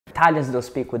Italians don't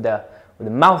speak with the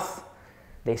mouth,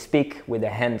 they speak with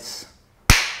their hands.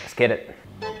 Let's get it.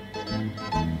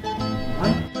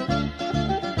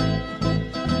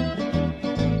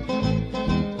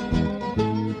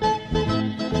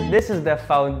 This is the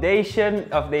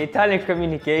foundation of the Italian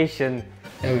communication.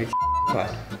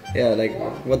 Yeah, like,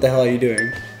 what the hell are you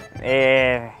doing?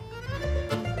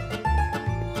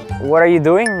 What are you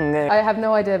doing? I have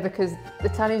no idea because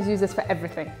Italians use this for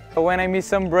everything. When I miss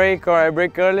some break or I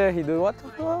break earlier, he do,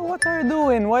 what are you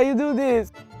doing? Why you do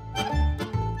this?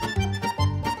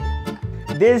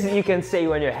 This you can say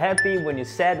when you're happy, when you're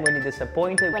sad, when you're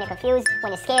disappointed. When you're confused,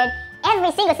 when you're scared.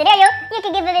 Every single scenario, you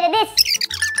can give a bit of this.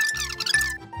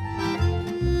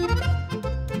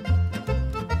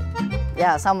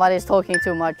 Yeah, somebody's talking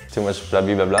too much. Too much blah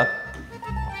blah blah.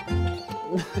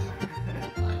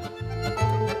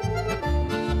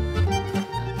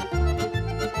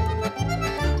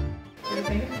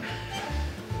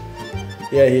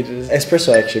 Yeah, he does.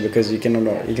 Espresso actually, because you can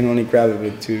only grab it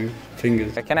with 2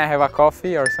 fingers. Can I have a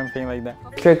coffee or something like that?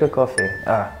 Drink a coffee.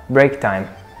 Break time.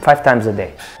 5 times a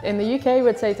day. In the UK,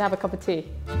 we'd say to have a cup of tea,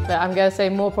 but I'm going to say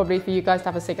more probably for you guys to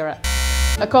have a cigarette.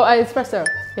 Espresso.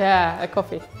 Yeah, a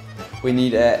coffee. We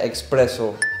need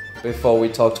espresso before we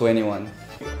talk to anyone.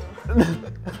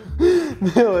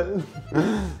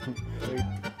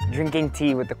 Drinking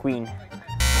tea with the Queen.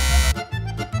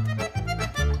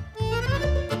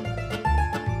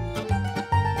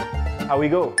 How we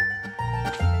go?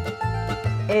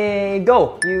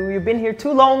 Go. You've been here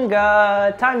too long.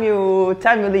 Time you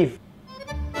leave.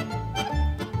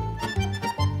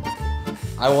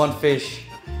 I want fish.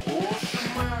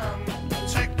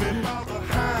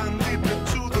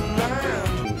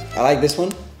 I like this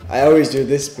one. I always do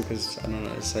this because, I don't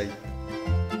know, it's like...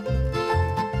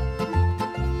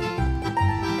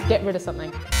 Get rid of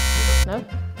something. No?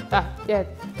 Yeah,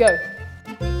 go.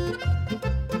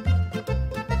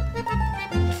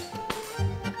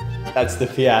 That's the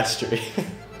piastri.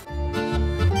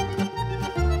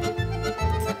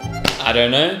 I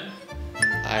don't know.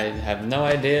 I have no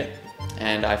idea.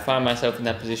 And I find myself in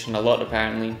that position a lot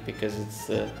apparently because it's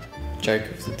the joke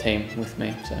of the team with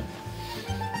me. So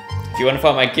if you want to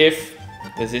find my GIF,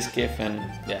 there's this GIF and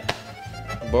yeah.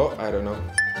 But I don't know.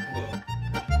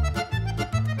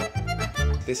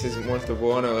 This is molto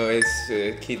buono. It's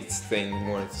a kids thing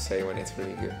more to say when it's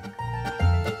really good.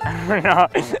 No.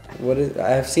 What is? I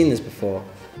have seen this before.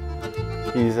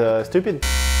 He's stupid.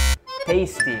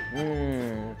 Tasty.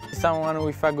 Someone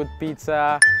with a good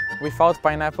pizza without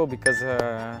pineapple because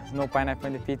no pineapple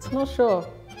in the pizza. Not sure.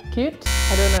 Cute?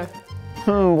 I don't know.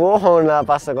 Buona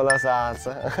pasta con la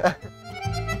salsa.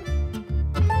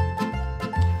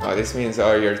 Oh, this means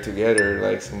you're together,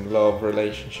 like some love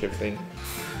relationship thing.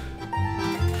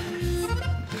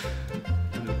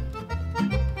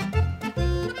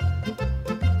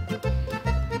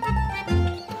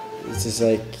 It's just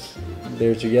like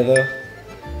they're together.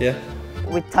 Yeah.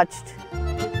 We touched.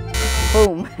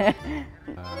 Boom.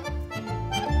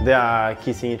 They are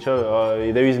kissing each other,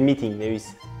 or there is meeting, there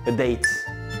is a date.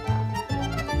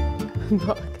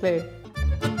 Not a clue.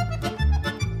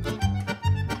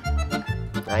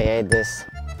 I hate this.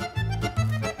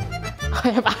 I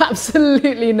have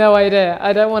absolutely no idea.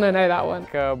 I don't want to know that one.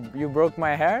 You broke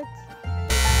my heart?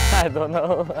 I don't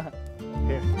know.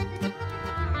 Here.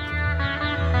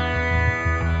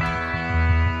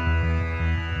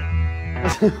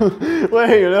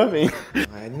 Why are you laughing?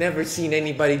 I've never seen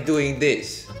anybody doing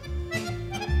this.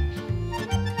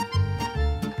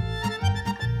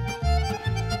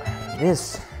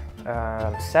 This.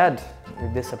 Sad. You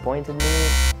disappointed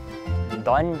me.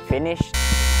 Done. Finished.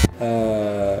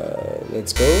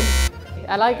 Let's go.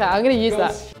 I like that. I'm going to use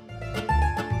that.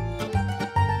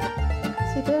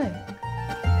 What's he doing?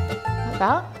 Like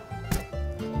that?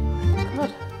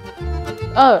 God.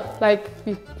 Oh, like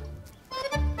you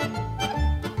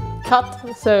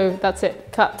cut. So that's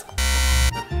it. Cut.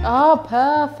 Oh,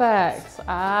 perfect.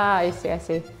 Ah, I see. I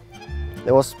see.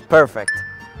 It was perfect.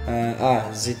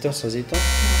 Zitto, so zitto.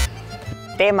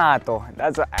 Temato.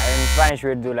 That's what, in Spanish we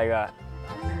would do like that.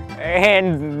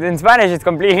 And in Spanish it's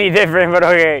completely different, but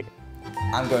okay.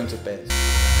 I'm going to bed.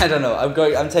 I don't know.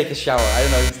 I'm taking a shower. I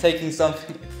don't know. He's taking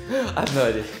something. I have no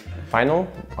idea. Final?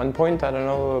 1 point? I don't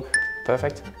know.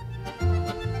 Perfect?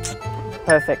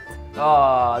 Perfect.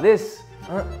 Oh, this.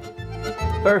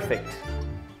 Perfect.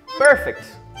 Perfect.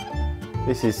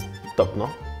 This is top, no?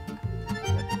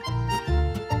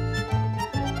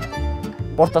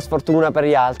 Porta sfortuna per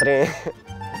gli altri.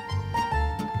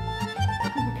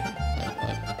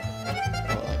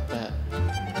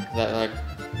 That like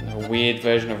a weird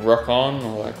version of rock on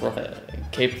or like rock,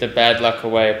 keep the bad luck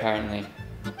away apparently.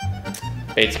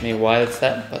 beats me why it's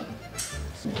that, but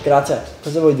Grazie.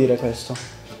 Cosa vuol dire questo?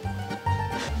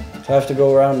 So I have to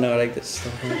go around now like this.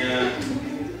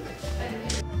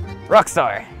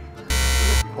 Rockstar.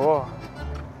 Oh.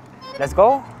 Let's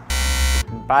go.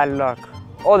 Bad luck.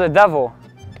 Oh, the devil.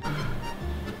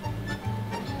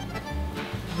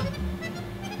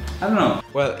 I don't know.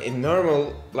 Well, in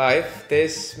normal life,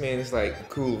 this means like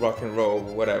cool rock and roll,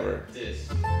 whatever. this,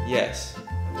 Yes.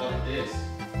 not this.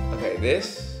 Okay,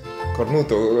 this.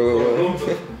 Cornuto.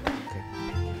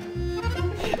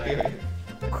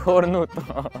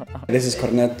 Cornuto. This is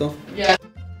cornetto. Yeah.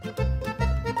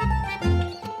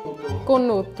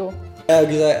 Cornuto. Yeah,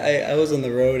 because I was on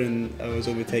the road and I was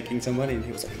overtaking somebody and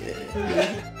he was like,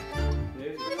 yeah.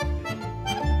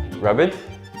 Rabbit?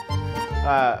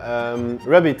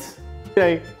 Rabbit.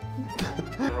 Like,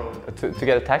 to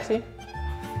get a taxi?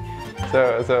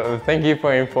 So thank you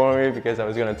for informing me because I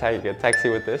was gonna take a taxi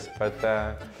with this, but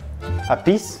a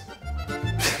piece?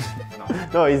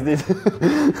 No, it's this.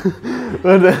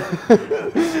 What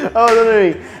oh,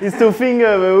 no, it's two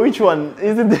finger, but which one?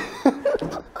 Is it?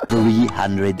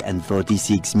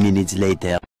 346 minutes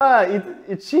later. Ah,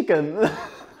 it's chicken.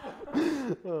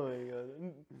 Oh my god.